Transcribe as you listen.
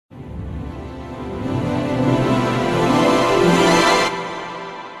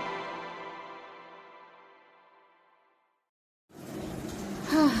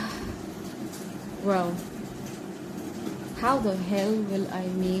How the hell will I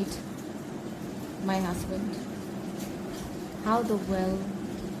meet my husband? How the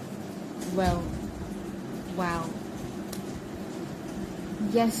well, wow.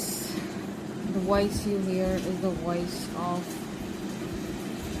 Yes, the voice you hear is the voice of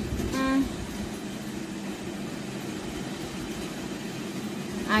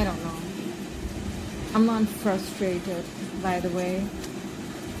I don't know. I'm not frustrated, by the way.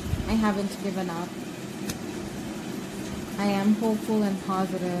 I haven't given up. I am hopeful and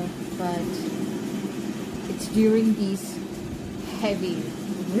positive, but it's during these heavy,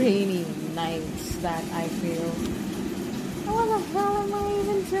 rainy nights that I feel, what the hell am I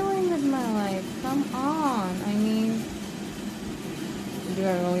even doing with my life? Come on. I mean, do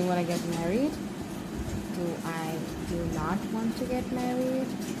I really want to get married? Do not want to get married?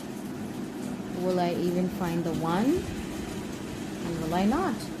 Will I even find the one? And will I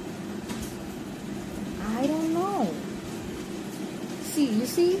not? I don't know. You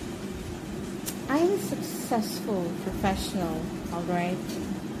see, I'm a successful professional, alright?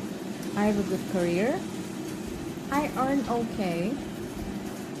 I have a good career. I earn okay.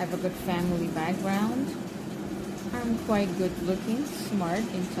 I have a good family background. I'm quite good looking, smart,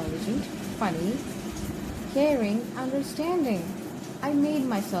 intelligent, funny, caring, understanding. I made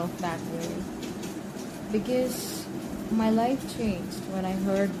myself that way because my life changed when I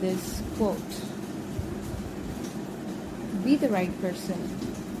heard this quote. Be the right person.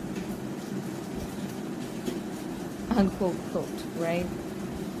 Unquote quote, right?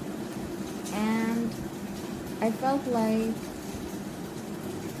 And I felt like,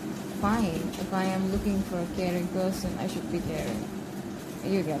 fine, if I am looking for a caring person, I should be caring.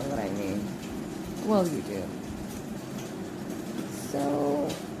 You get what I mean. Well, you do. So,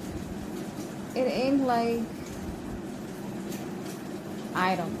 it ain't like,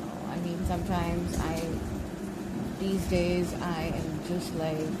 I don't know. I mean, sometimes these days I am just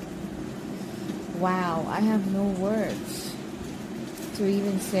like, wow, I have no words to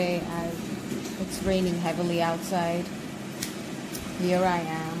even say. It's raining heavily outside. Here I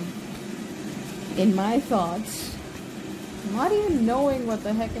am in my thoughts, not even knowing what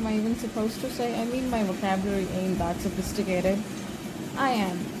the heck am I even supposed to say. I mean, my vocabulary ain't that sophisticated. I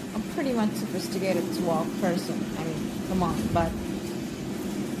am a pretty much sophisticated swag person. I mean, come on, but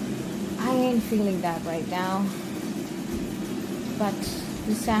I ain't feeling that right now. But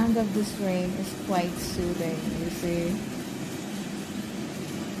the sound of this rain is quite soothing, you see.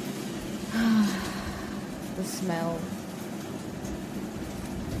 The smell,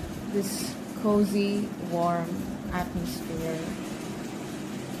 this cozy, warm atmosphere,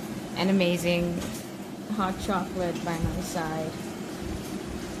 an amazing hot chocolate by my side,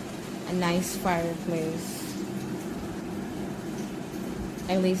 a nice fireplace.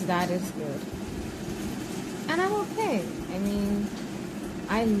 At least that is good. And I'm okay. I mean,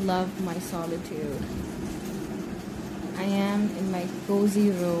 I love my solitude. I am in my cozy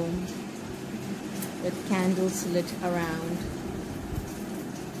room with candles lit around,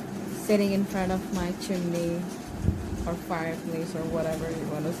 sitting in front of my chimney or fireplace or whatever you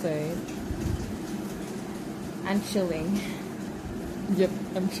want to say, and chilling. Yep,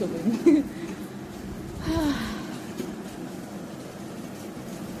 I'm chilling.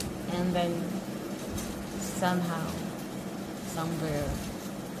 And then somehow, somewhere,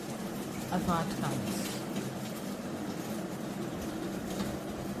 a thought comes.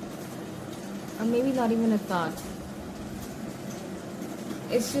 Or maybe not even a thought.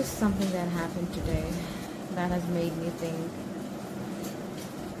 It's just something that happened today that has made me think.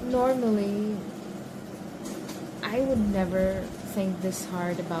 Normally, I would never think this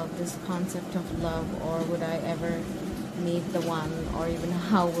hard about this concept of love, or would I ever meet the one, or even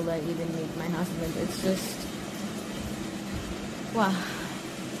how will I even meet my husband. It's just, wow,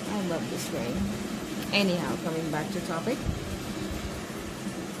 I love this rain. Anyhow, coming back to topic.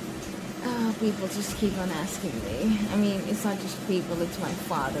 People just keep on asking me. I mean, it's not just people, it's my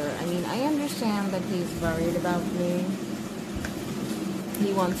father. I mean, I understand that he's worried about me.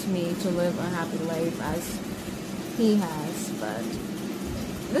 He wants me to live a happy life as he has, but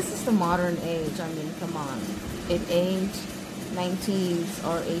this is the modern age. I mean, come on. It ain't 19s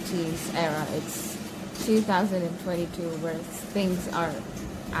or 80s era. It's 2022 where things are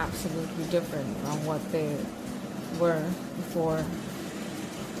absolutely different from what they were before.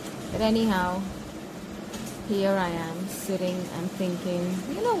 But anyhow, here I am sitting and thinking,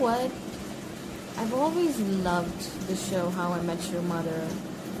 you know what? I've always loved the show How I Met Your Mother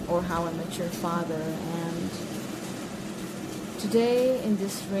or How I Met Your Father, and today, in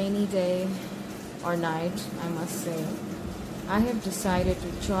this rainy day or night, I must say, I have decided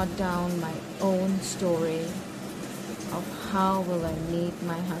to jot down my own story of how will I meet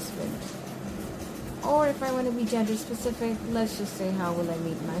my husband. Or if I want to be gender specific, let's just say how will I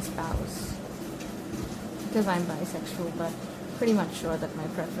meet my spouse. Because I'm bisexual, but pretty much sure that my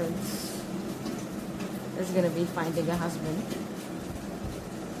preference is going to be finding a husband.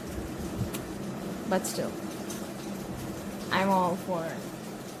 But still, I'm all for,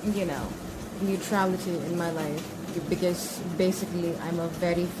 neutrality in my life, because basically I'm a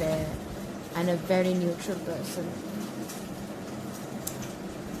very fair and a very neutral person.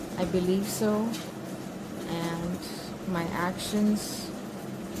 I believe so, and my actions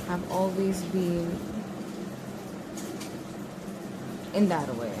have always been in that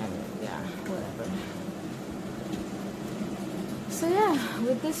way. I mean, yeah, whatever. So yeah,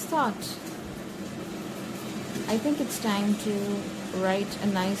 with this thought, I think it's time to write a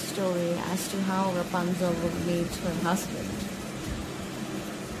nice story as to how Rapunzel will meet her husband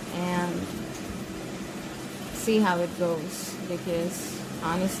and see how it goes, because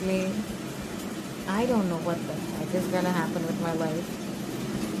honestly, I don't know what the heck is gonna happen with my life.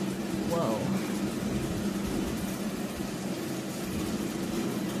 Whoa.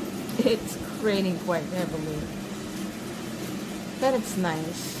 It's raining quite heavily, but it's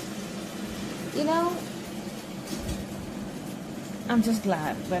nice. I'm just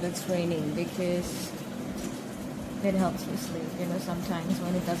glad that it's raining, because it helps me sleep. Sometimes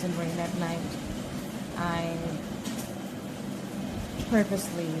when it doesn't rain at night, I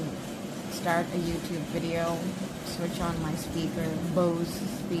purposely start a YouTube video, switch on my speaker, Bose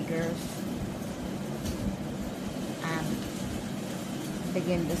speakers, and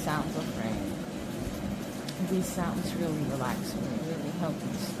begin the sounds of rain. These sounds really relax me, really help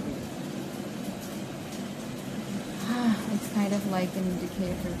me sleep. It's kind of like an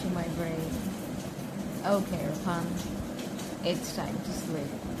indicator to my brain. Okay, Rapun, it's time to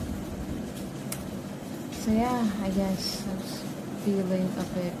sleep. So yeah, I guess I was feeling a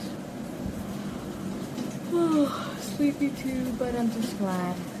bit sleepy too, but I'm just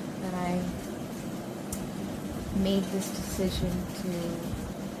glad that I made this decision to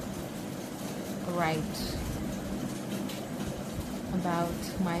write about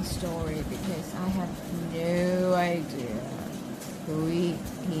my story, because I have no idea who he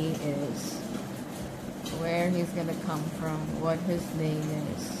is, where he's gonna come from, what his name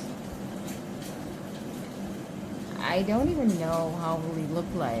is. I don't even know how will he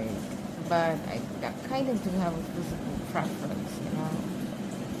look like, but I kind of do have a physical preference,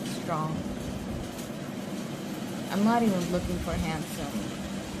 strong. I'm not even looking for handsome,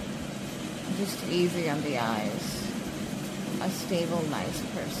 just easy on the eyes. A stable, nice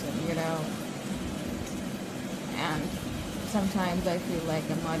person, and sometimes I feel like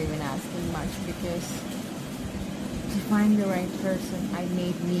I'm not even asking much, because to find the right person, I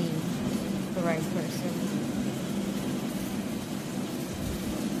made me the right person.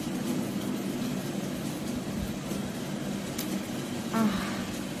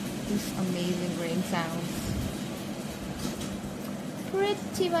 These amazing rain sounds.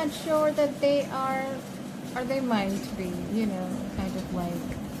 Pretty much sure that they are, or they might be, kind of like,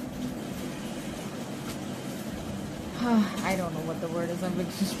 I don't know what the word is. I'm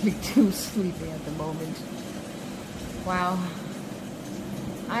just being too sleepy at the moment. Wow.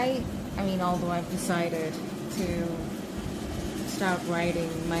 I mean, although I've decided to start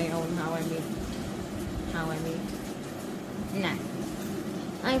writing my own how I meet. Nah.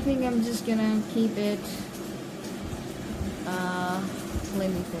 I think I'm just gonna keep it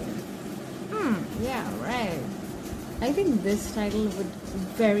limited. Yeah, right. I think this title would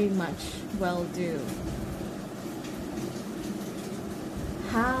very much well do.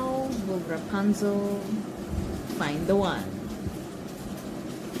 How will Rapunzel find the one?